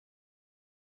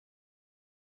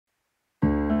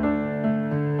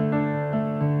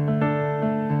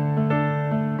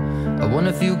I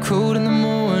wanna feel cold in the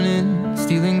morning,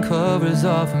 stealing covers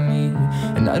off of me.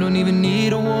 And I don't even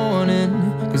need a warning,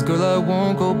 cause girl I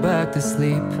won't go back to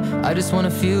sleep. I just wanna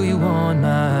feel you on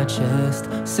my chest,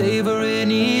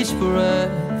 savoring each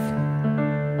breath.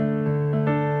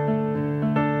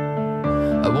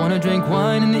 I wanna drink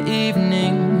wine in the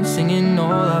evening, singing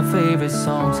all our favorite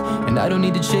songs. And I don't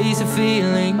need to chase a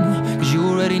feeling, cause you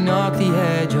already knocked the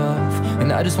edge off.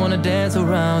 And I just wanna dance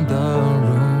around the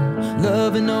room,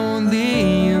 loving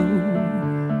only you.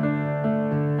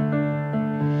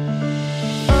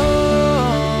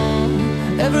 Oh,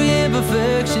 every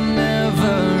imperfection,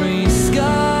 every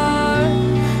scar,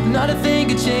 not a thing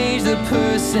could change the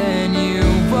person you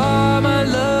are. My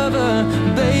lover,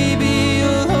 baby,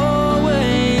 you'll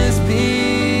always be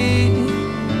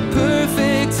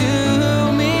perfect to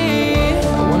me.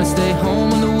 I wanna stay home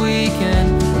on the weekend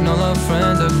when all our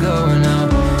friends are going out,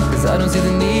 cause I don't see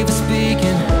the need for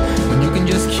speaking when you can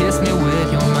just kiss me with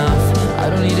your mouth. I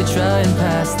don't need to try and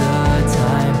pass the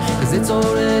time, cause it's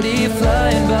already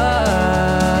flying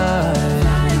by.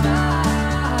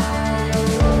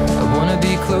 I wanna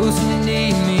be close when you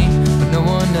need me, but no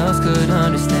one else could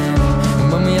understand. And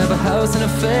when we have a house and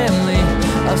a family,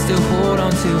 I'll still hold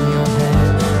on to your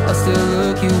hand. I'll still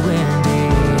look you in the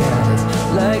eyes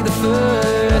like the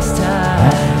first time.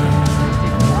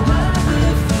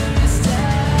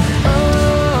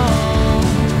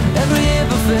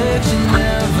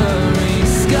 Every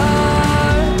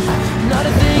scar, not a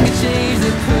thing can change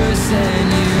the person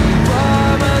you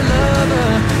are. My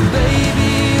lover,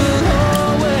 baby, you'll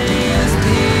always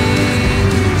be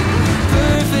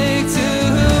perfect to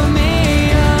me.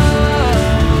 Oh,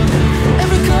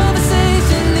 every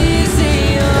conversation is in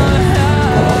your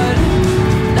heart,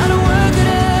 not a word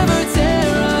could ever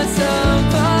tear us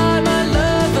apart. My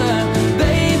lover,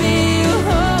 baby, you'll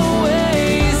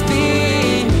always be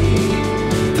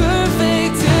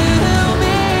perfect to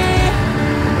me.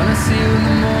 When I see you in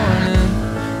the morning,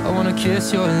 I wanna kiss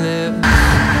your lips.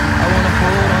 I wanna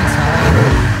hold on tight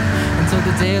until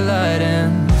the daylight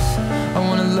ends. I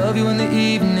wanna love you in the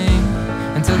evening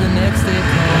until the next day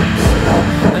comes.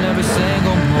 And every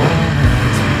single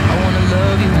moment, I wanna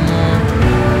love you more.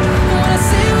 When I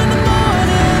see you in the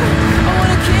morning, I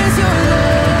wanna kiss your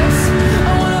lips.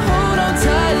 I wanna hold on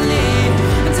tightly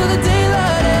until the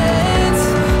daylight ends.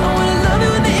 I wanna love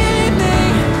you in the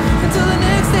evening until the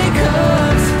next day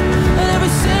comes. And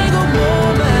every single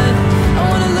moment, I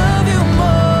wanna love you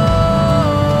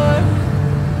more.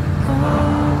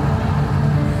 Oh,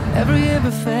 every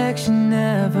imperfection,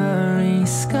 every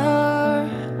scar,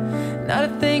 not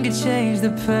a thing could change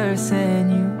the person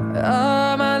you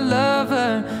are. My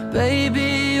lover, baby,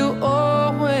 you'll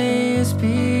always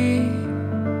be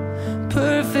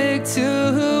perfect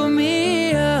to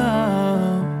me.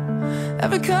 Oh,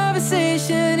 every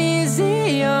conversation is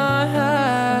in your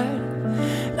heart,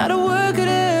 not a word could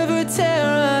ever tear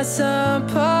us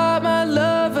apart. My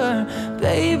lover,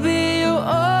 baby, you'll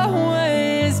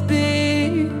always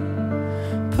be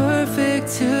perfect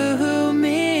to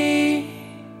me.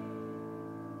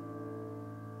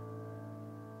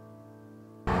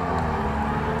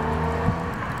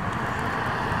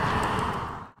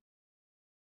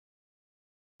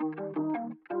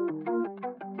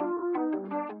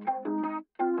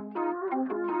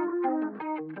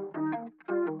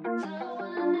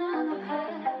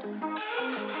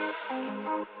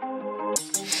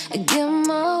 I get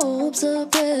my hopes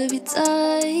up every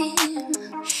time,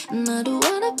 and I don't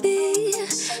wanna be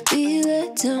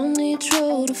let down each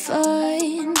road to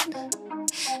find.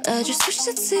 I just wish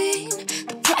I'd seen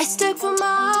the price tag for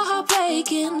my heart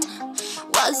breaking.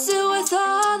 Was it worth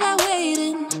all that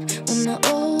waiting, when I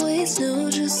always knew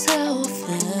just how I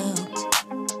felt?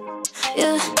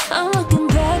 Yeah, I'm looking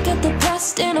back at the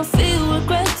past and I feel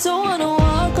regret. Don't wanna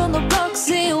walk on the block,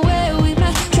 see where we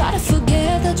met. Try to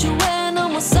forget that you went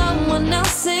on with someone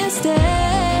else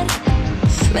instead.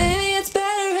 Maybe it's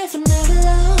better if I never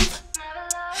love,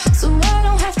 so I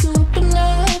don't have to open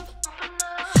up,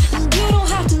 and you don't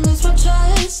have to lose my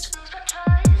trust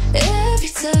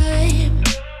every time.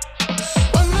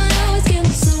 Why am I always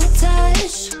getting so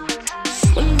attached,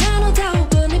 when I know that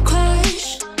we're gonna crash?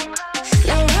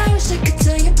 Now I wish I could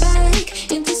turn you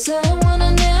back into someone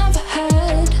I never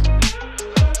had.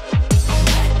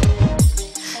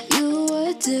 You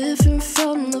were different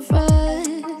from the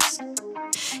rest,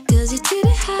 cause you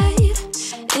didn't hide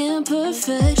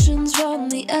imperfections from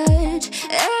the edge.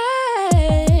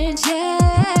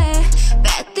 Yeah,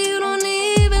 bet you don't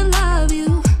even love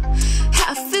you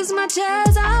half as much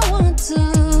as I want to.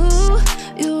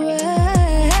 You're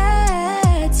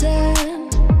right,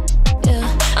 yeah,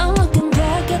 I'm looking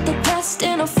back at the past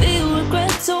and I feel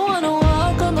regret. Don't wanna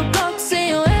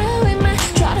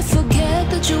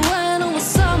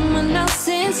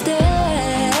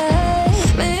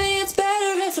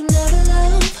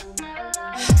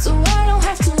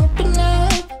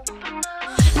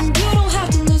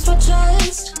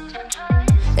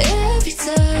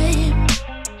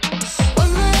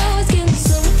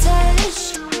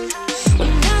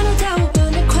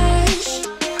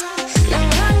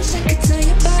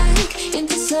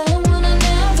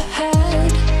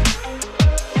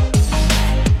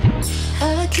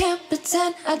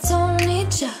pretend I don't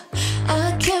need you.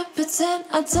 I can't pretend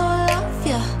I don't love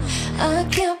you. I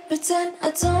can't pretend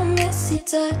I don't miss your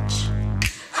touch.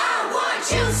 I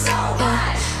want you so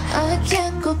bad. I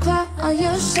can't go cry on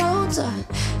your shoulder.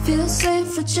 Feel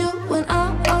safe with you when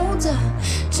I'm older.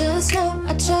 Just know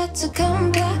I tried to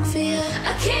come back for you.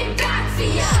 I came back for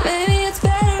you. Maybe it's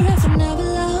better if I never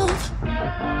love,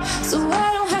 so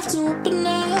I don't have to open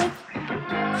up,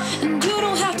 and you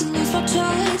don't have to lose my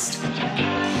trust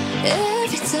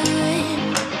every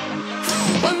time.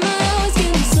 Why am I always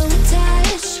getting so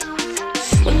attached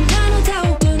when I know that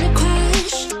we're gonna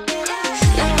crash?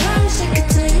 Now I wish I could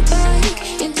take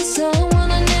back into someone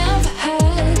I never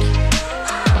had.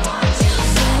 I want you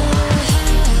so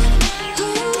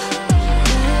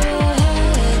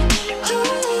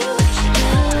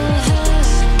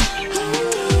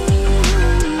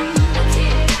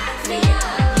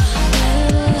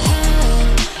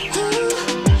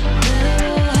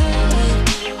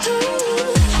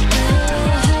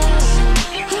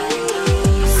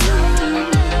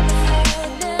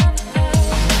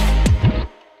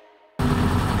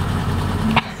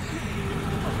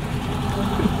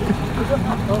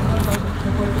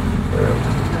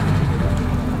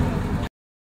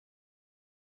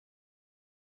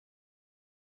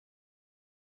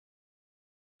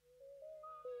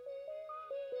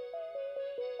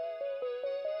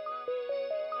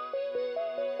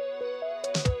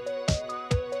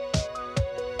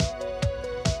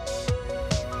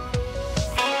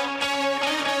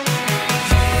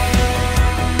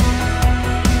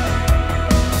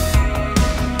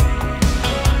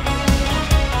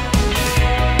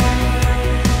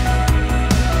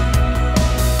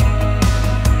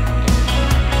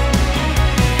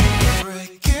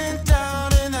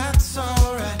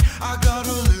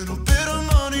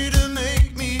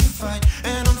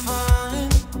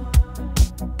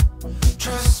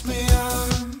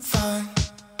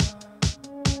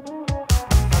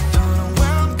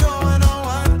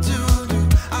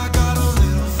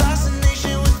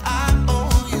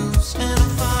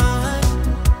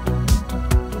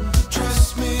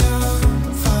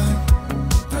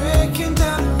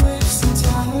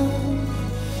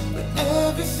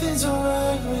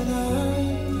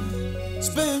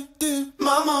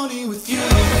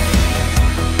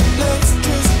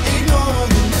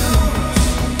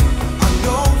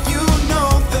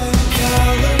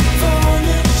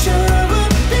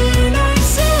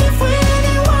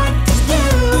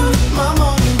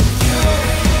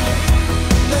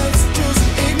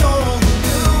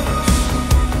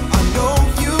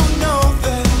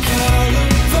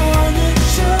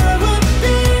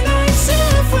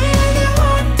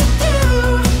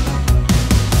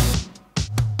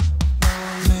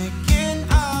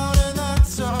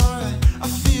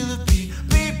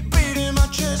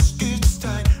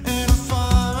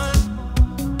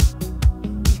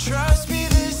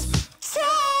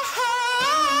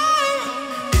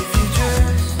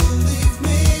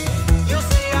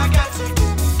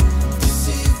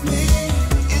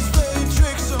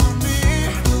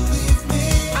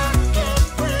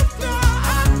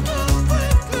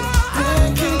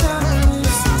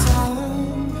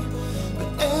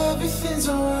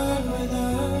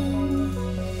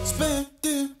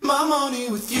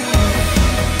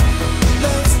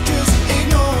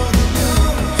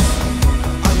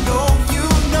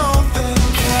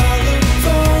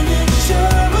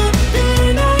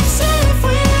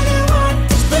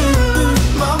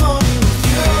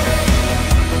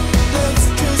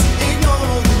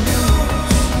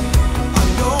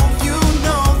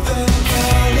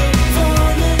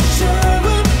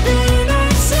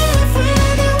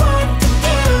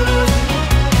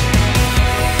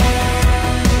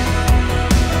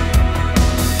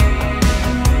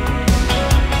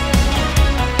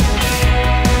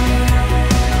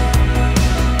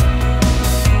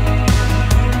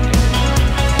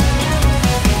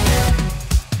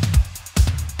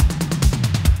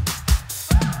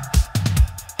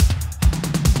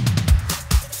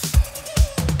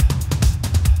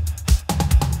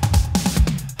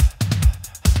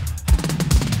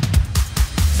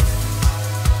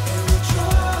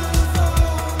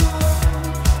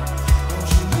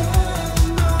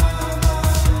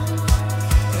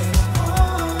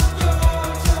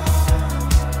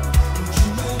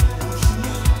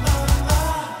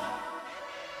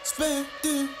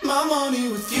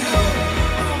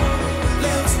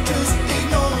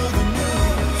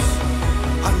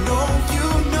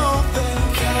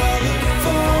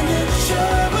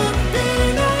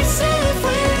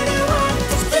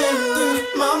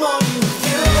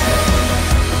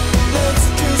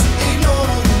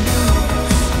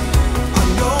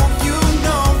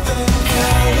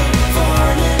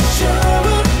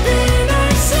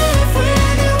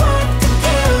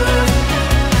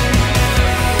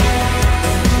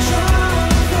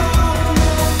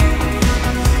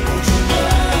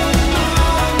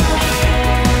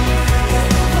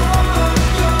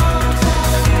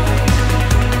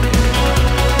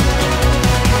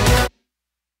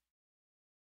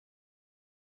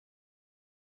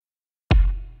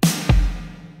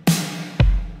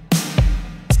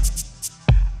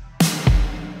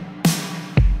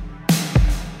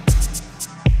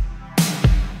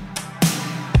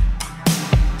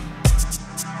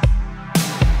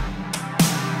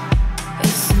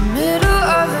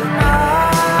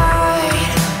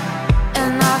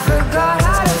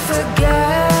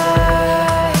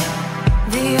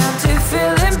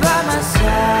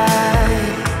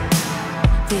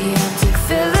the